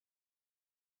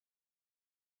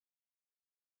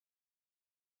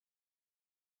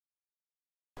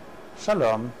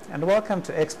Shalom and welcome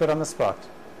to Expert on the Spot.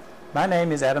 My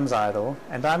name is Adam Zaidel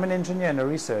and I'm an engineer and a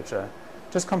researcher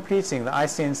just completing the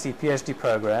ICNC PhD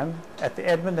program at the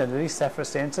Edmund and Lily Safra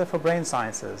Center for Brain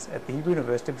Sciences at the Hebrew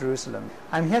University of Jerusalem.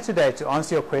 I'm here today to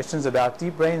answer your questions about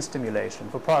deep brain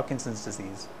stimulation for Parkinson's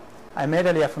disease. I made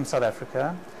Aliyah from South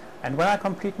Africa, and when I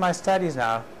complete my studies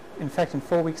now, in fact in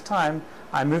 4 weeks' time,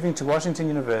 I'm moving to Washington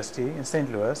University in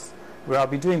St. Louis, where I'll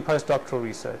be doing postdoctoral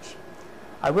research.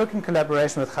 I work in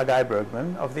collaboration with Chagai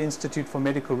Bergman of the Institute for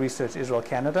Medical Research Israel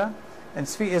Canada and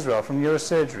Tzvi Israel from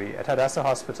Neurosurgery at Hadassah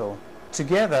Hospital.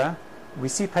 Together, we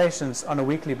see patients on a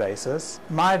weekly basis.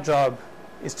 My job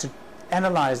is to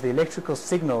analyze the electrical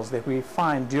signals that we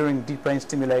find during deep brain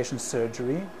stimulation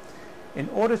surgery in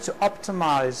order to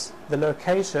optimize the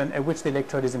location at which the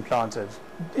electrode is implanted.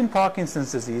 In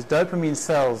Parkinson's disease, dopamine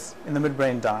cells in the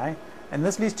midbrain die, and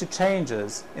this leads to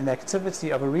changes in the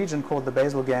activity of a region called the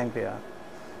basal ganglia.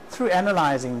 Through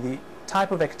analyzing the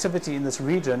type of activity in this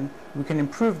region, we can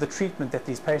improve the treatment that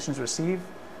these patients receive,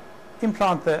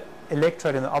 implant the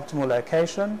electrode in the optimal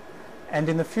location, and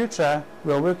in the future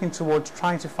we are working towards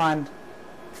trying to find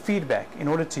feedback in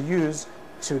order to use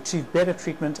to achieve better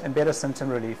treatment and better symptom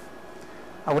relief.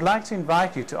 I would like to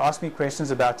invite you to ask me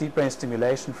questions about deep brain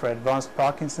stimulation for advanced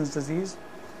Parkinson's disease.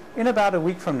 In about a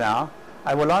week from now,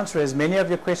 I will answer as many of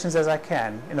your questions as I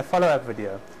can in a follow-up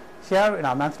video here in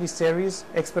our monthly series,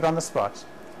 Expert on the Spot.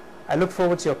 I look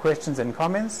forward to your questions and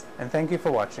comments, and thank you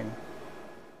for watching.